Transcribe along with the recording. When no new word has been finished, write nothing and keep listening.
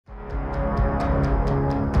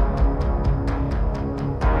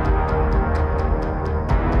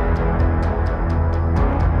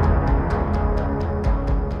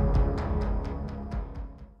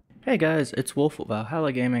Hey guys, it's Wolf of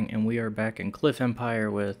Valhalla Gaming, and we are back in Cliff Empire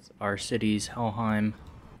with our cities Helheim,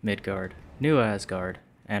 Midgard, New Asgard,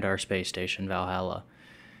 and our space station Valhalla.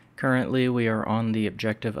 Currently, we are on the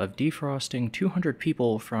objective of defrosting 200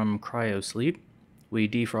 people from cryosleep. We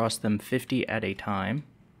defrost them 50 at a time,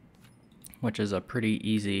 which is a pretty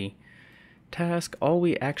easy task. All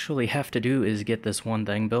we actually have to do is get this one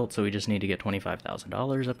thing built, so we just need to get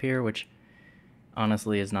 $25,000 up here, which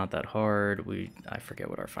honestly is not that hard. I forget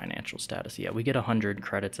what our financial status. Yeah, we get 100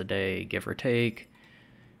 credits a day, give or take.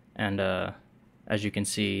 And as you can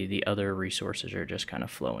see, the other resources are just kind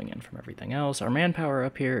of flowing in from everything else. Our manpower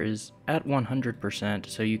up here is at 100%,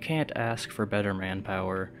 so you can't ask for better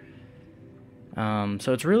manpower.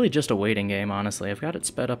 So it's really just a waiting game, honestly. I've got it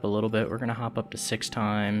sped up a little bit. We're going to hop up to 6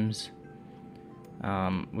 times.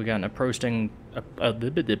 We got an approaching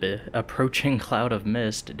cloud of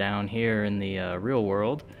mist down here in the real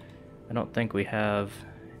world. I don't think we have...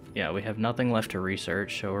 Yeah, we have nothing left to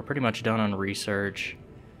research, so we're pretty much done on research.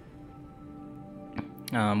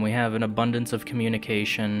 We have an abundance of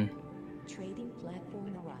communication,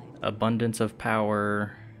 abundance of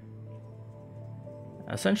power.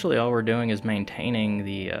 Essentially, all we're doing is maintaining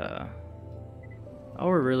the... all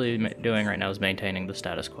we're really doing right now is maintaining the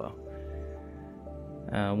status quo.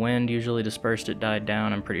 Wind usually dispersed, it died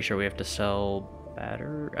down. I'm pretty sure we have to sell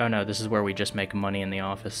batter. Oh no, this is where we just make money in the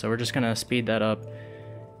office. So we're just gonna speed that up.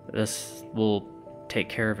 This will take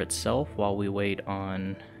care of itself while we wait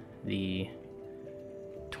on the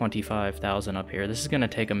 25,000 up here. This is gonna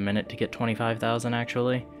take a minute to get 25,000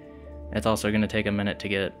 actually. It's also gonna take a minute to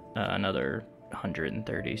get another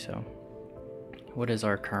 130. So what is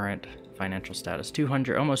our current financial status?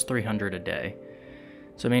 200, almost 300 a day.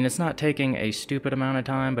 So, I mean, it's not taking a stupid amount of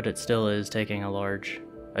time, but it still is taking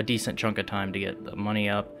a decent chunk of time to get the money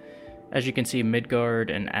up. As you can see,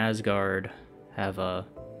 Midgard and Asgard have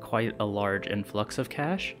quite a large influx of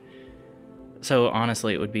cash. So,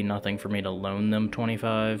 honestly, it would be nothing for me to loan them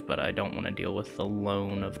 25, but I don't want to deal with the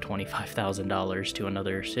loan of $25,000 to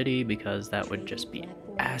another city because that would just be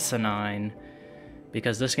asinine.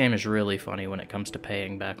 Because this game is really funny when it comes to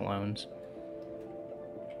paying back loans.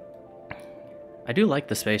 I do like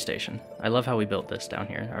the space station. I love how we built this down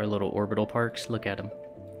here. Our little orbital parks. Look at them.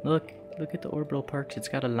 Look at the orbital parks. It's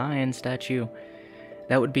got a lion statue.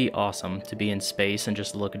 That would be awesome to be in space and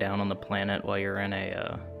just look down on the planet while you're in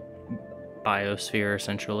a biosphere,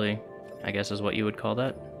 essentially. I guess is what you would call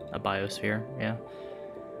that. A biosphere, yeah.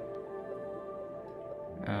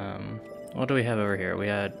 What do we have over here? We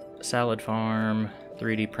had a salad farm,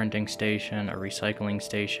 3D printing station, a recycling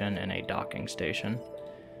station, and a docking station.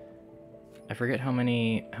 I forget how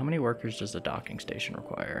many workers does the docking station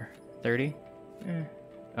require? 30?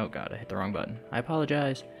 Oh god, I hit the wrong button. I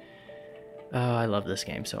apologize. Oh, I love this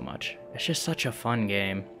game so much. It's just such a fun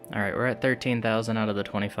game. Alright, we're at 13,000 out of the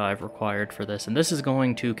 25 required for this, and this is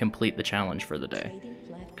going to complete the challenge for the day.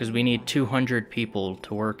 Because we need 200 people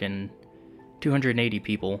to work in... 280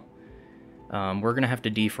 people. We're going to have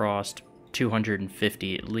to defrost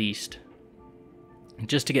 250 at least.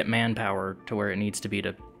 Just to get manpower to where it needs to be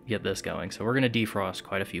to get this going. So we're going to defrost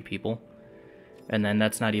quite a few people. And then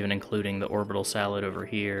that's not even including the orbital salad over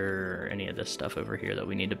here, or any of this stuff over here that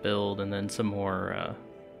we need to build, and then some more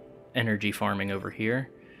energy farming over here.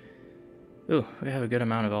 Ooh, we have a good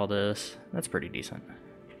amount of all this. That's pretty decent.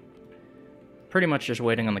 Pretty much just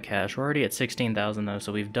waiting on the cash. We're already at 16,000 though,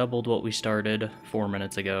 so we've doubled what we started 4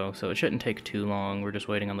 minutes ago, so it shouldn't take too long. We're just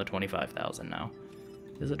waiting on the 25,000 now.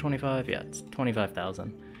 Is it 25? Yeah, it's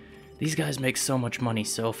 25,000. These guys make so much money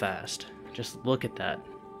so fast. Just look at that.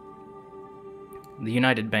 The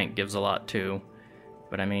United Bank gives a lot too,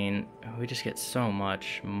 but I mean, we just get so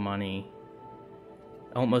much money.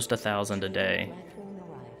 Almost 1,000 a day.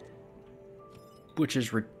 Which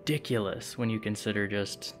is ridiculous when you consider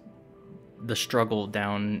just the struggle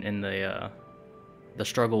down in the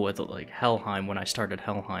struggle with like Helheim when I started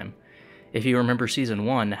Helheim. If you remember Season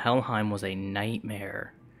 1, Helheim was a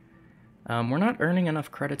nightmare. We're not earning enough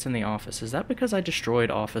credits in the office. Is that because I destroyed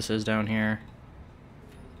offices down here?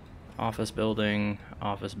 Office building,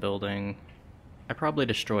 office building. I probably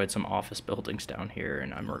destroyed some office buildings down here,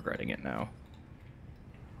 and I'm regretting it now.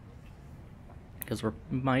 Because we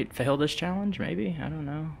might fail this challenge, maybe? I don't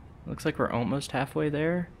know. Looks like we're almost halfway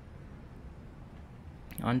there.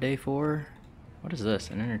 On day 4. What is this?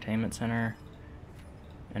 An entertainment center?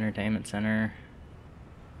 Entertainment center.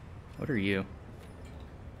 What are you?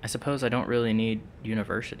 I suppose I don't really need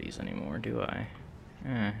universities anymore, do I?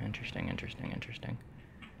 Interesting.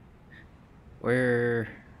 Where?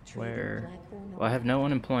 Well, I have no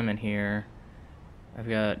unemployment here. I've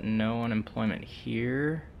got no unemployment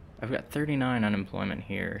here. I've got 39 unemployment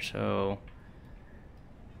here, so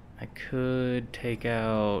I could take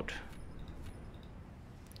out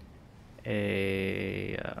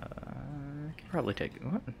a... I could probably take...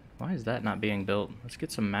 What? Why is that not being built? Let's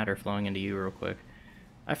get some matter flowing into you real quick.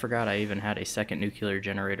 I forgot I even had a second nuclear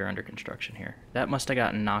generator under construction here. That must have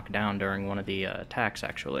gotten knocked down during one of the attacks,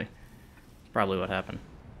 actually. That's probably what happened.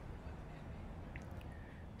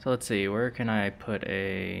 So let's see, where can I put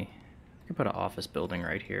a... I can put an office building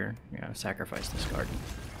right here. Yeah, sacrifice this garden.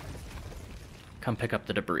 Come pick up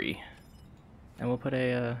the debris. And we'll put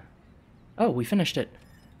a... Oh, we finished it!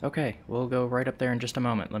 Okay, we'll go right up there in just a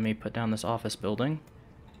moment. Let me put down this office building.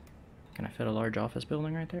 Can I fit a large office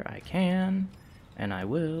building right there? I can. And I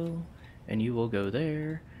will. And you will go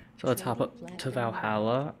there. So let's hop up to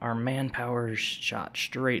Valhalla. Our manpower is shot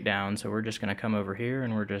straight down, so we're just going to come over here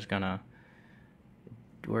and we're just going to...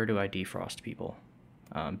 Where do I defrost people?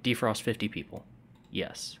 Defrost 50 people.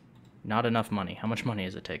 Yes. Not enough money. How much money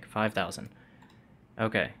does it take? 5,000.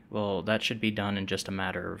 Okay, well that should be done in just a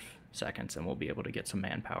matter of seconds and we'll be able to get some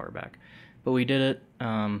manpower back. But we did it.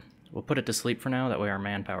 We'll put it to sleep for now, that way our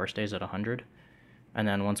manpower stays at 100. And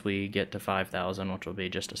then once we get to 5,000, which will be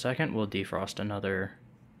just a second, we'll defrost another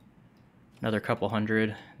couple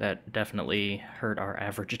hundred. That definitely hurt our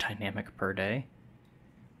average dynamic per day.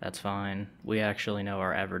 That's fine. We actually know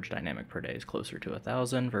our average dynamic per day is closer to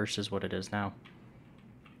 1,000 versus what it is now.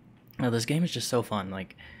 Now this game is just so fun.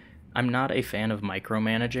 Like, I'm not a fan of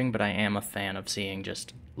micromanaging, but I am a fan of seeing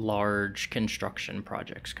just large construction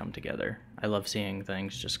projects come together. I love seeing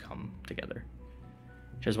things just come together.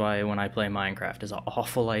 Which is why when I play Minecraft is an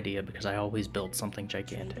awful idea, because I always build something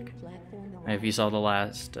gigantic. And if you saw the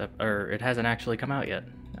last, or it hasn't actually come out yet,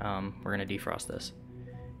 we're going to defrost this.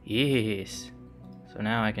 Yes! So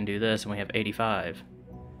now I can do this and we have 85.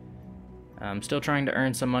 I'm still trying to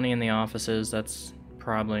earn some money in the offices. That's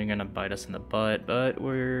probably going to bite us in the butt, but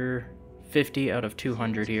we're 50 out of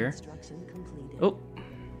 200 here. Oh!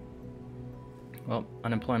 Well,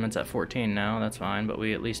 unemployment's at 14 now, that's fine, but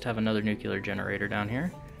we at least have another nuclear generator down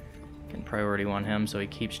here. Can priority 1 him so he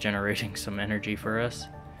keeps generating some energy for us.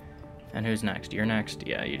 And who's next? You're next?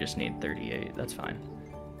 Yeah, you just need 38, that's fine.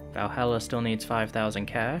 Valhalla still needs 5,000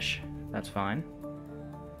 cash, that's fine.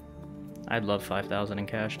 I'd love 5,000 in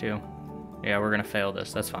cash too. Yeah, we're gonna fail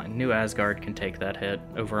this, that's fine. New Asgard can take that hit.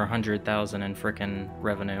 Over 100,000 in frickin'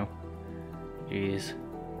 revenue. Jeez.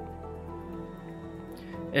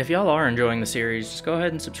 If y'all are enjoying the series, just go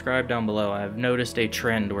ahead and subscribe down below. I've noticed a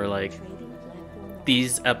trend where, like,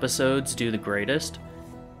 these episodes do the greatest,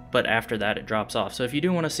 but after that it drops off. So if you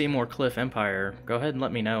do want to see more Cliff Empire, go ahead and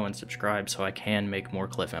let me know and subscribe so I can make more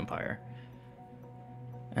Cliff Empire.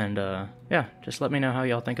 And, yeah, just let me know how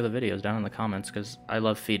y'all think of the videos down in the comments, because I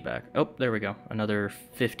love feedback. Oh, there we go. Another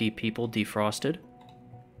 50 people defrosted.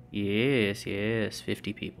 Yes, yes,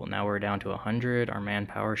 50 people. Now we're down to 100. Our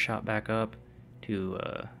manpower shot back up to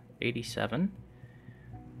 87.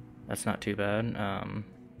 That's not too bad.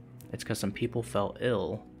 It's because some people fell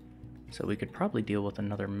ill, so we could probably deal with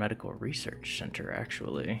another medical research center,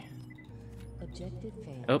 actually. Objective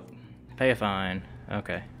failed. Oh, pay a fine.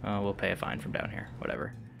 Okay, we'll pay a fine from down here.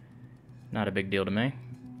 Whatever. Not a big deal to me.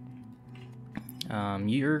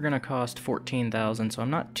 You're gonna cost 14,000, so I'm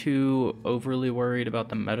not too overly worried about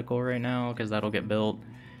the medical right now, because that'll get built.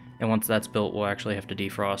 And once that's built, we'll actually have to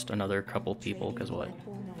defrost another couple people, because what?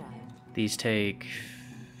 These take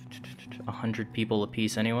 100 people a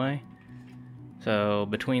piece anyway. So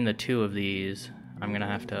between the two of these, I'm gonna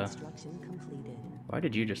have to... Why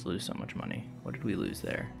did you just lose so much money? What did we lose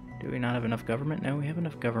there? Do we not have enough government? No, we have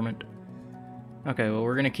enough government. Okay, well,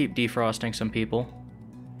 we're gonna keep defrosting some people.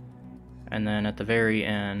 And then at the very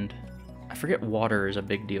end... I forget water is a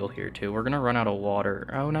big deal here, too. We're gonna run out of water.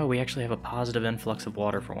 Oh, no, we actually have a positive influx of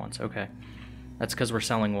water for once. Okay. That's because we're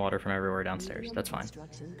selling water from everywhere downstairs. That's fine.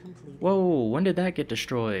 Whoa, when did that get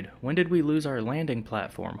destroyed? When did we lose our landing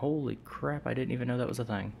platform? Holy crap, I didn't even know that was a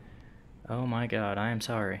thing. Oh my god, I am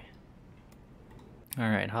sorry.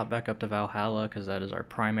 Alright, hop back up to Valhalla, because that is our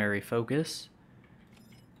primary focus.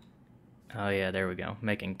 Oh yeah, there we go.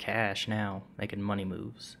 Making cash now. Making money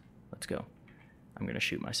moves. Let's go. I'm gonna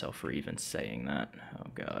shoot myself for even saying that. Oh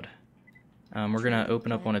god. We're gonna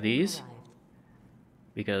open up one of these,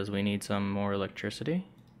 because we need some more electricity.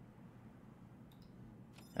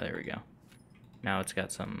 Oh, there we go. Now it's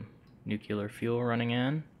got some nuclear fuel running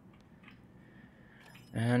in.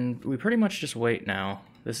 And we pretty much just wait now.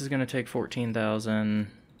 This is gonna take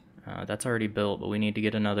 14,000. That's already built, but we need to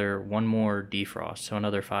get one more defrost, so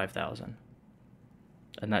another 5,000.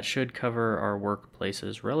 And that should cover our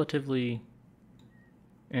workplaces relatively...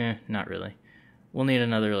 not really. We'll need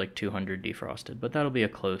another like 200 defrosted, but that'll be a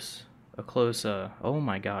close, oh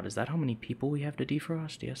my god, is that how many people we have to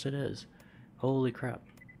defrost? Yes, it is. Holy crap.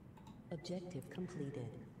 Objective completed.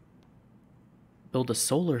 Build a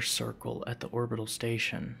solar circle at the orbital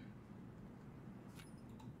station.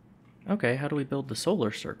 Okay, how do we build the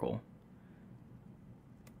solar circle?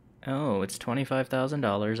 Oh, it's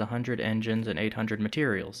 $25,000, 100 engines, and 800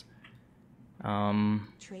 materials.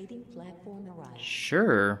 Trading platform arrived.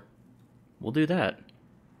 Sure. We'll do that.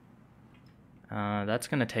 That's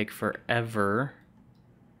gonna take forever.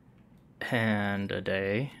 And a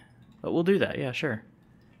day. But we'll do that, yeah, sure.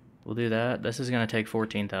 We'll do that. This is gonna take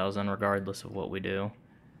 14,000 regardless of what we do.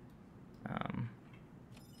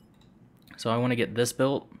 So I want to get this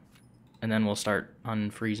built, and then we'll start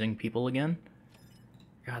unfreezing people again.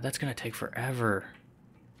 God, that's gonna take forever.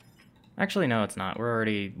 Actually, no, it's not. We're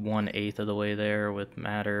already 1/8 of the way there with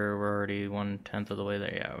matter. We're already 1/10 of the way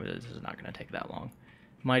there. Yeah, this is not gonna take that long.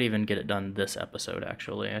 Might even get it done this episode,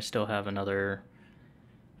 actually. I still have another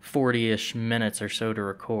 40-ish minutes or so to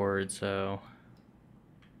record, so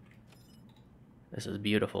this is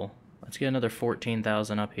beautiful. Let's get another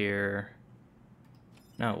 14,000 up here.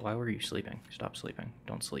 No, why were you sleeping? Stop sleeping.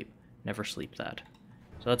 Don't sleep. Never sleep that.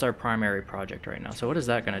 So that's our primary project right now. So what is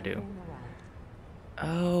that going to do?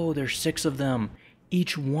 Oh, there's 6 of them.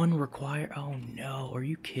 Each one require... Oh, no. Are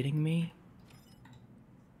you kidding me?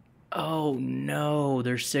 Oh, no.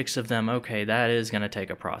 There's 6 of them. Okay, that is going to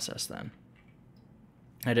take a process then.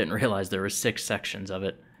 I didn't realize there were 6 sections of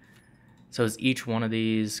it. So does each one of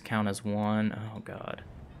these count as one? Oh, God.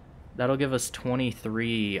 That'll give us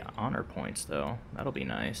 23 honor points, though. That'll be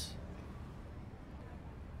nice.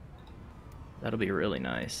 That'll be really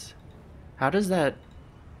nice. How does that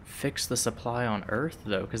fix the supply on Earth,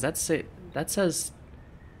 though? Because that says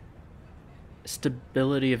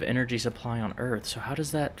stability of energy supply on Earth. So how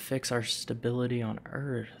does that fix our stability on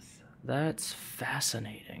Earth? That's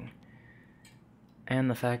fascinating. And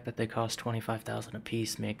the fact that they cost 25,000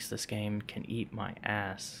 apiece makes this game can eat my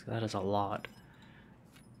ass. That is a lot.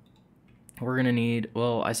 We're gonna need,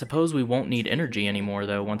 well, I suppose we won't need energy anymore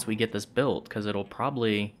though once we get this built, because it'll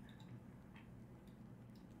probably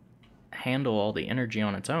handle all the energy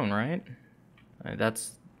on its own, right?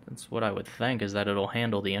 That's what I would think, is that it'll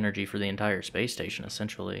handle the energy for the entire space station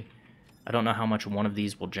essentially. I don't know how much one of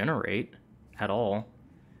these will generate at all,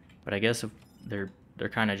 but I guess if they're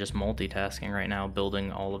kind of just multitasking right now,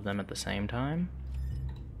 building all of them at the same time.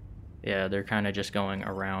 Yeah, they're kind of just going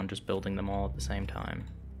around just building them all at the same time.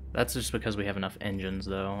 That's just because we have enough engines,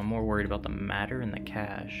 though. I'm more worried about the matter and the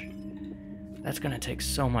cash. That's going to take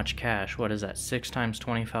so much cash. What is that, 6 times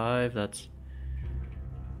 25? That's,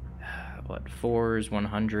 what, 4 is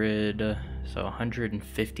 100, so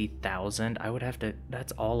 150,000. I would have to,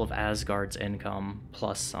 that's all of Asgard's income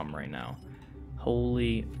plus some right now.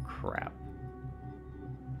 Holy crap.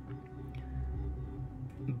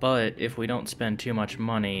 But if we don't spend too much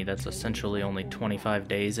money, that's essentially only 25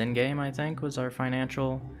 days in-game, I think, was our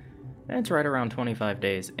financial. It's right around 25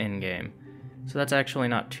 days in-game. So that's actually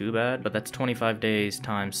not too bad, but that's 25 days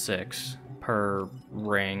times 6 per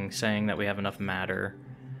ring, saying that we have enough matter.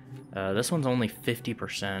 This one's only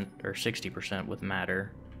 50% or 60% with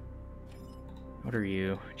matter. What are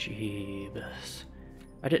you? Jeebus.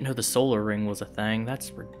 I didn't know the solar ring was a thing.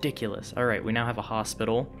 That's ridiculous. Alright, we now have a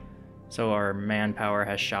hospital. So our manpower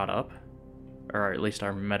has shot up, or at least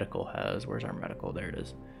our medical has. Where's our medical? There it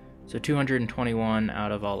is. So 221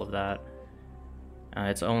 out of all of that.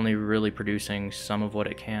 It's only really producing some of what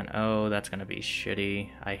it can. Oh, that's going to be shitty.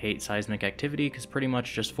 I hate seismic activity because pretty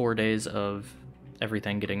much just 4 days of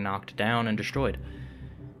everything getting knocked down and destroyed.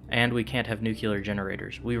 And we can't have nuclear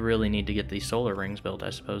generators. We really need to get these solar rings built, I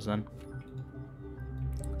suppose, then.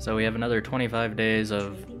 So we have another 25 days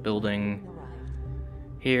of building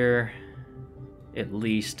here, at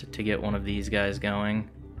least, to get one of these guys going.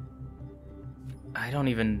 I don't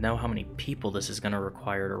even know how many people this is going to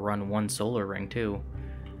require to run one solar ring, too.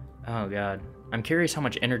 Oh, God. I'm curious how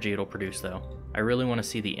much energy it'll produce, though. I really want to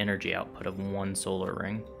see the energy output of one solar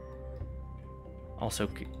ring. Also,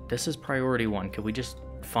 this is priority 1. Could we just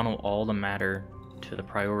funnel all the matter to the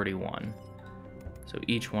priority 1? So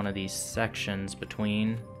each one of these sections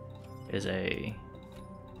between is a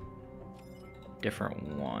different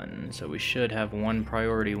one. So we should have one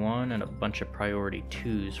priority 1 and a bunch of priority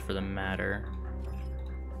 2s for the matter.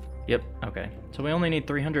 Yep, okay. So we only need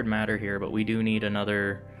 300 matter here, but we do need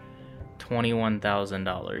another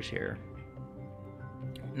 $21,000 here.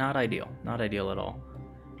 Not ideal. Not ideal at all.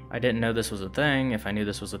 I didn't know this was a thing. If I knew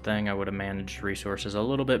this was a thing, I would have managed resources a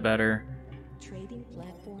little bit better. Trading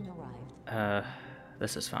platform arrived.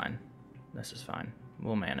 This is fine. This is fine.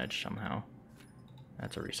 We'll manage somehow.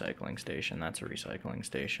 That's a recycling station. That's a recycling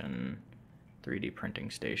station. 3D printing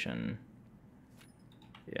station.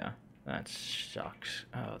 Yeah, that sucks.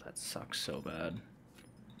 Oh, that sucks so bad.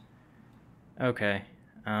 Okay.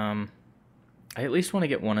 I at least want to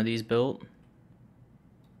get one of these built.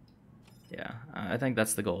 Yeah, I think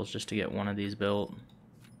that's the goal, is just to get one of these built.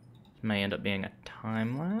 It may end up being a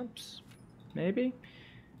time lapse, maybe.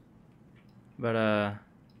 But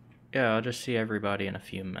yeah, I'll just see everybody in a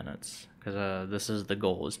few minutes, because this is the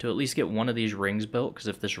goal, is to at least get one of these rings built, because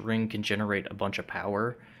if this ring can generate a bunch of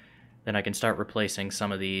power, then I can start replacing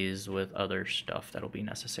some of these with other stuff that'll be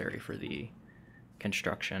necessary for the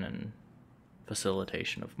construction and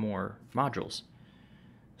facilitation of more modules.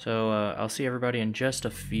 So I'll see everybody in just a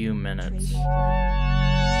few minutes.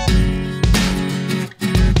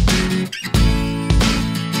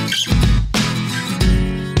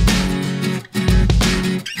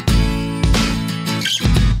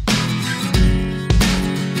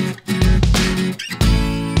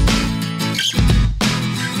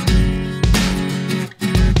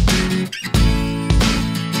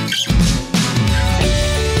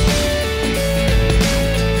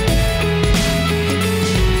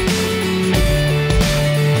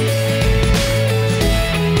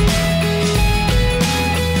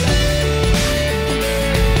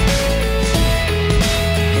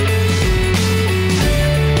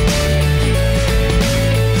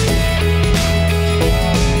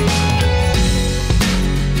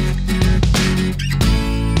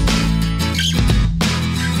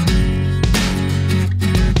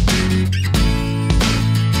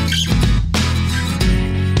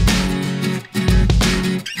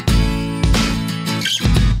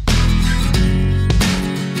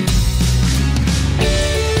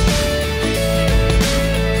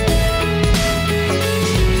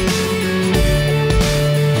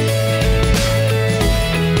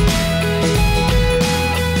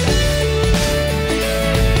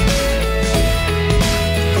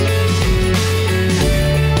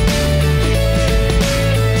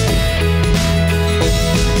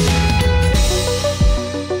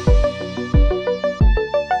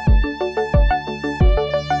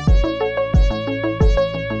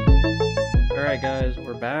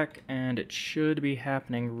 Should be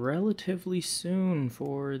happening relatively soon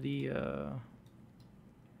for the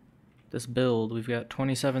this build. We've got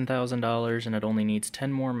 $27,000 and it only needs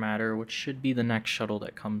 10 more matter, which should be the next shuttle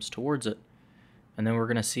that comes towards it. And then we're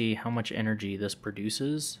gonna see how much energy this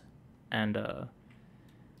produces and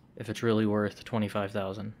if it's really worth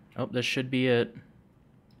 25,000. Oh, this should be it.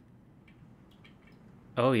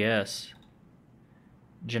 Oh yes.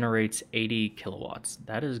 Generates 80 kilowatts.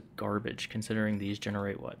 That is garbage considering these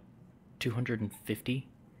generate what? 250?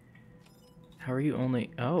 How are you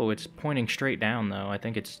only... Oh, it's pointing straight down though. I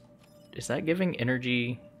think it's... Is that giving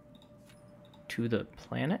energy to the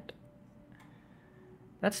planet?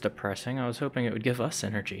 That's depressing. I was hoping it would give us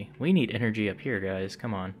energy. We need energy up here, guys.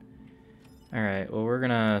 Come on. Alright, well, we're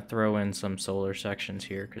gonna throw in some solar sections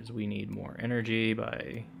here because we need more energy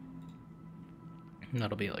by...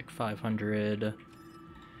 That'll be like 500.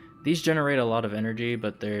 These generate a lot of energy,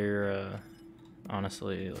 but they're...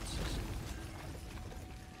 Honestly,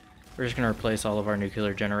 we're just going to replace all of our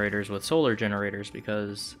nuclear generators with solar generators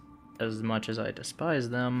because as much as I despise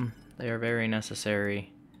them, they are very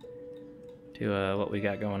necessary to what we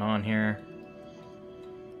got going on here.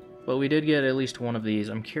 But we did get at least one of these.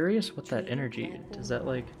 I'm curious what that energy... Does that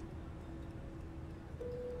like...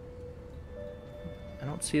 I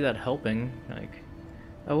don't see that helping. Like...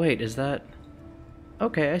 Oh wait, is that...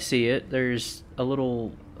 Okay, I see it. There's a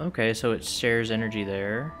little... Okay, so it shares energy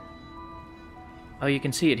there. Oh, you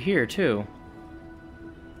can see it here, too.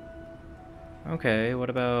 Okay, what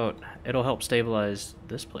about... It'll help stabilize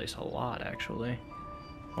this place a lot, actually.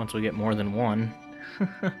 Once we get more than one.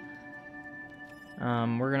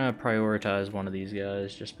 We're gonna prioritize one of these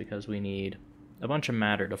guys, just because we need a bunch of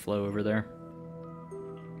matter to flow over there.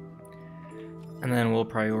 And then we'll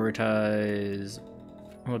prioritize...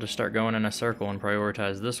 We'll just start going in a circle and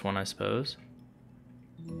prioritize this one, I suppose.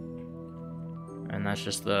 And that's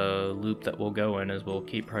just the loop that we'll go in, is we'll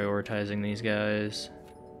keep prioritizing these guys.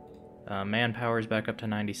 Manpower's back up to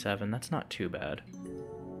 97. That's not too bad.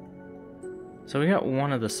 So we got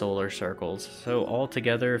one of the solar circles. So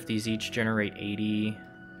altogether, if these each generate 80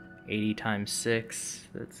 times 6,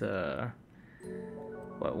 that's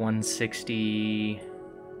what, 160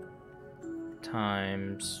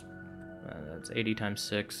 times... that's 80 times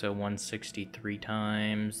 6, so 163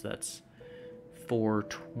 times. That's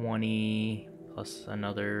 420 plus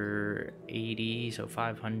another 80, so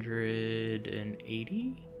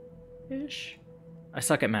 580-ish? I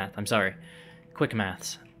suck at math, I'm sorry. Quick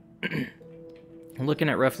maths. I'm looking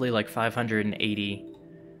at roughly like 580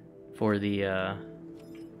 for the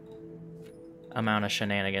amount of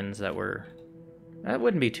shenanigans that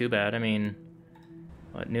wouldn't be too bad. I mean,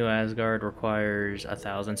 what, New Asgard requires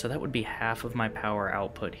 1,000, so that would be half of my power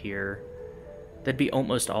output here. That'd be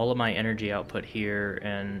almost all of my energy output here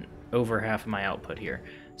and over half of my output here.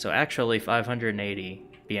 So actually 580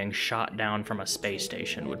 being shot down from a space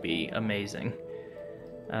station would be amazing.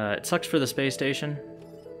 It sucks for the space station.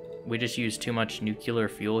 We just use too much nuclear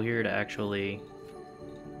fuel here to actually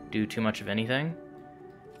do too much of anything,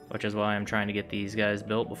 which is why I'm trying to get these guys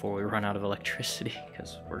built before we run out of electricity,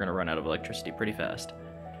 because we're going to run out of electricity pretty fast.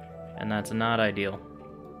 And that's not ideal.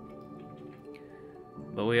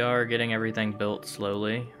 But we are getting everything built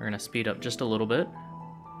slowly. We're going to speed up just a little bit.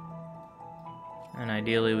 And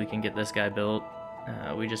ideally we can get this guy built.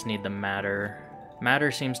 We just need the matter.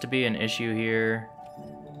 Matter seems to be an issue here.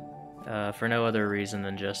 For no other reason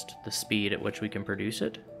than just the speed at which we can produce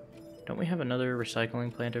it. Don't we have another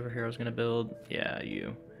recycling plant over here I was going to build? Yeah,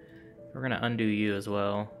 you. We're going to undo you as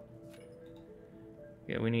well.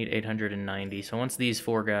 Yeah, we need 890. So once these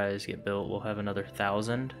 4 guys get built, we'll have another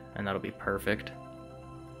 1,000, and that'll be perfect.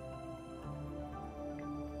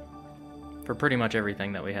 For pretty much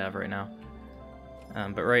everything that we have right now.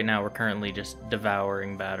 But right now we're currently just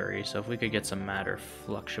devouring batteries, so if we could get some matter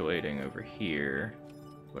fluctuating over here,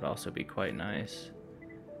 would also be quite nice.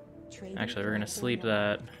 Actually, we're going to sleep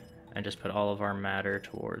that and just put all of our matter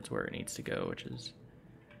towards where it needs to go, which is...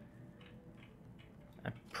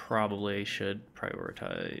 I probably should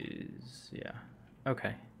prioritize... yeah.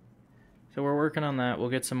 Okay. So we're working on that. We'll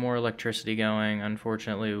get some more electricity going.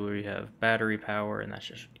 Unfortunately, we have battery power, and that's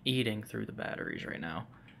just eating through the batteries right now.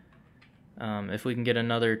 If we can get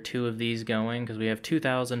another 2 of these going, because we have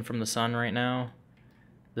 2,000 from the sun right now,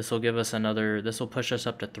 this will give us another, this will push us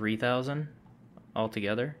up to 3,000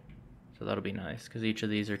 altogether. So that'll be nice, because each of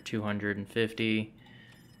these are 250.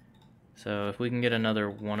 So if we can get another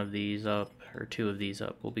 1 of these up, or 2 of these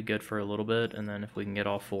up, we'll be good for a little bit, and then if we can get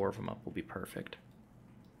all 4 of them up, we'll be perfect.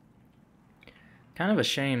 Kind of a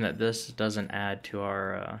shame that this doesn't add to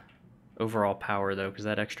our overall power, though, because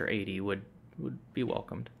that extra 80 would be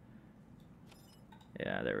welcomed.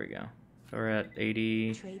 Yeah, there we go. So we're at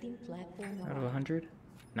 80 out of 100?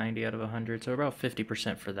 90 out of 100, so about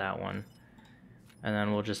 50% for that one. And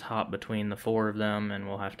then we'll just hop between the 4 of them, and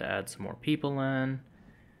we'll have to add some more people in.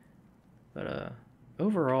 But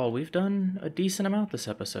overall, we've done a decent amount this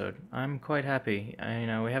episode. I'm quite happy. You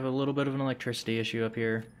know, we have a little bit of an electricity issue up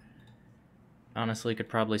here. Honestly, could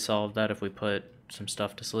probably solve that if we put some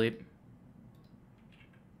stuff to sleep.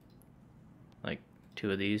 Like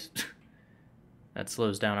 2 of these. That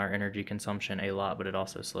slows down our energy consumption a lot, but it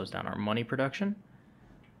also slows down our money production.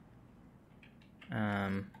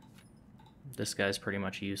 This guy's pretty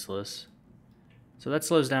much useless. So that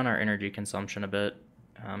slows down our energy consumption a bit.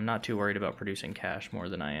 I'm not too worried about producing cash more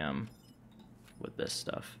than I am with this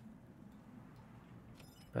stuff.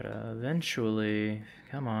 But eventually,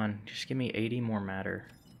 come on, just give me 80 more matter.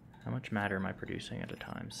 How much matter am I producing at a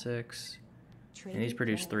time? 6. And these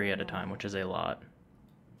produce 3 at a time, which is a lot.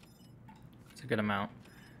 It's a good amount.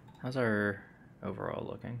 How's our overall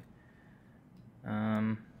looking?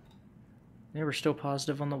 Yeah, we're still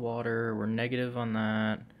positive on the water, we're negative on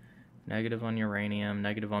that, negative on uranium,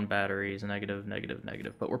 negative on batteries, negative, negative,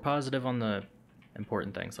 negative. But we're positive on the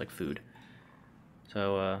important things like food.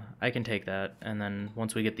 So I can take that, and then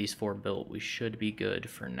once we get these 4 built, we should be good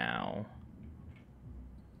for now.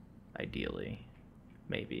 Ideally.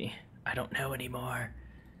 Maybe. I don't know anymore.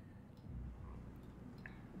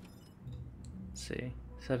 Let's see.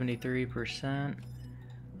 73%.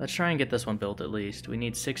 Let's try and get this one built at least. We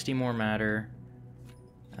need 60 more matter.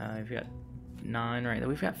 We've got 9 right there.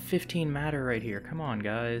 We've got 15 matter right here. Come on,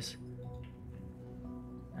 guys.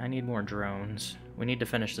 I need more drones. We need to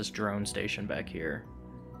finish this drone station back here,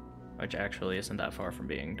 which actually isn't that far from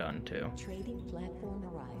being done, too. Trading platform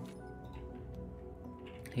arrived.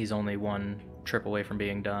 He's only 1 trip away from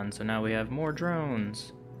being done, so now we have more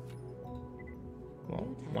drones.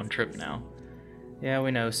 Well, 1 trip now. Yeah,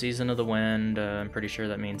 we know. Season of the Wind. I'm pretty sure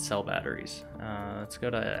that means sell batteries. Let's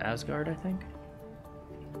go to Asgard, I think.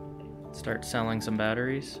 Start selling some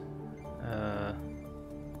batteries.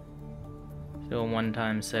 Do a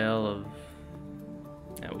one-time sale of...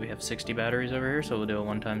 Yeah, we have 60 batteries over here, so we'll do a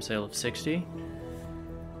one-time sale of 60.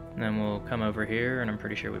 And then we'll come over here, and I'm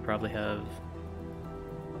pretty sure we probably have...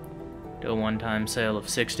 Do a one-time sale of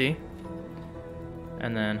 60.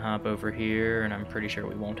 And then hop over here, and I'm pretty sure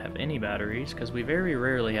we won't have any batteries, because we very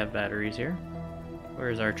rarely have batteries here.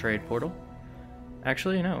 Where's our trade portal?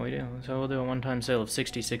 Actually, no, we do. So we'll do a one-time sale of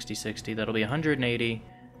 60, 60, 60. That'll be 180.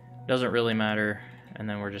 Doesn't really matter. and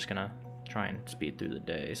then we're just gonna try and speed through the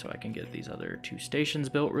day so I can get these other 2 stations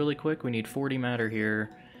built really quick. We need 40 matter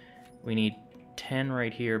here. We need 10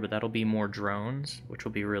 right here, but that'll be more drones, which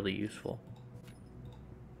will be really useful.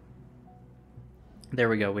 There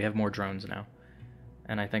we go, we have more drones now.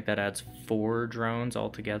 And I think that adds 4 drones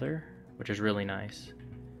altogether, which is really nice.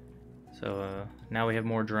 So now we have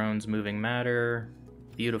more drones moving matter.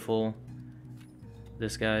 Beautiful.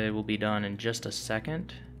 This guy will be done in just a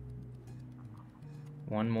second.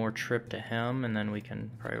 One more trip to him, and then we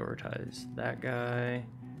can prioritize that guy.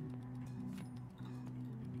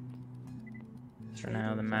 So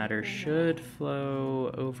now the matter should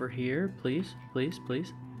flow over here. Please, please,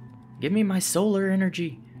 please. Give me my solar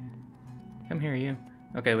energy. Come here, you.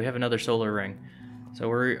 Okay, we have another solar ring. So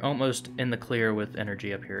we're almost in the clear with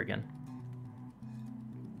energy up here again.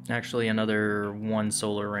 Actually, another 1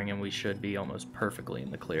 solar ring and we should be almost perfectly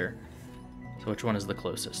in the clear. So which one is the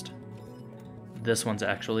closest? This one's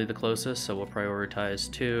actually the closest, so we'll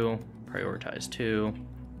prioritize 2,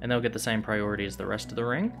 and they'll get the same priority as the rest of the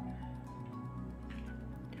ring.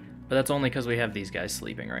 But that's only because we have these guys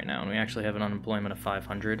sleeping right now, and we actually have an unemployment of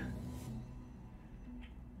 500.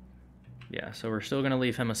 Yeah, so we're still going to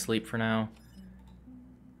leave him asleep for now.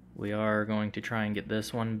 We are going to try and get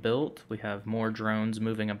this one built. We have more drones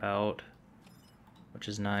moving about, which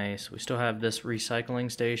is nice. We still have this recycling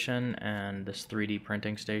station and this 3D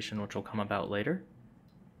printing station, which will come about later.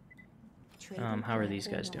 How are these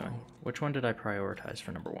guys doing? Which one did I prioritize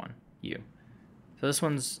for number 1? You. So this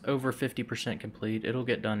one's over 50% complete. It'll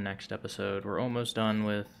get done next episode. We're almost done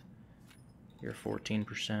with your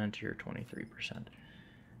 14%, your 23%.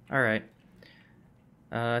 Alright.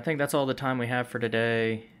 I think that's all the time we have for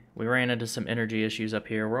today. We ran into some energy issues up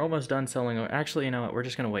here. We're almost done selling. Actually, you know what? We're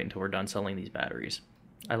just going to wait until we're done selling these batteries.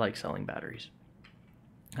 I like selling batteries.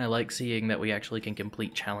 I like seeing that we actually can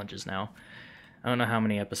complete challenges now. I don't know how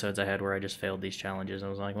many episodes I had where I just failed these challenges. I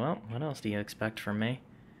was like, well, what else do you expect from me?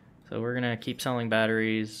 So we're going to keep selling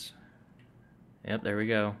batteries. Yep, there we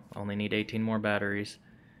go. Only need 18 more batteries.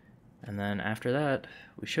 And then after that,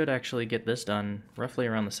 we should actually get this done roughly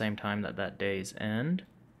around the same time that that day's end.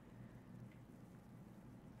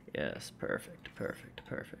 Yes, perfect, perfect,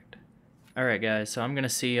 perfect. Alright guys, so I'm going to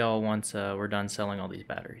see y'all once we're done selling all these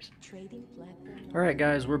batteries. Alright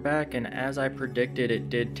guys, we're back, and as I predicted, it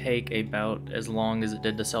did take about as long as it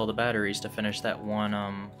did to sell the batteries to finish that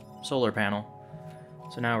one solar panel.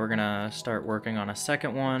 So now we're going to start working on a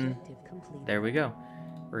second one. There we go.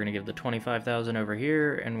 We're going to give the 25,000 over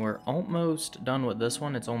here, and we're almost done with this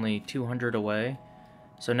one. It's only 200 away.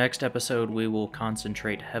 So next episode we will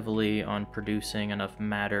concentrate heavily on producing enough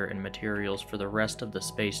matter and materials for the rest of the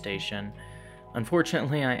space station.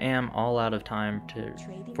 Unfortunately, I am all out of time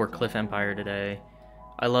for Cliff Empire today.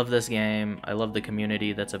 I love this game. I love the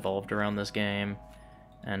community that's evolved around this game.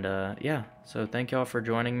 And yeah, so thank y'all for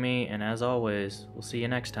joining me, and as always, we'll see you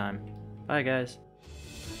next time. Bye guys.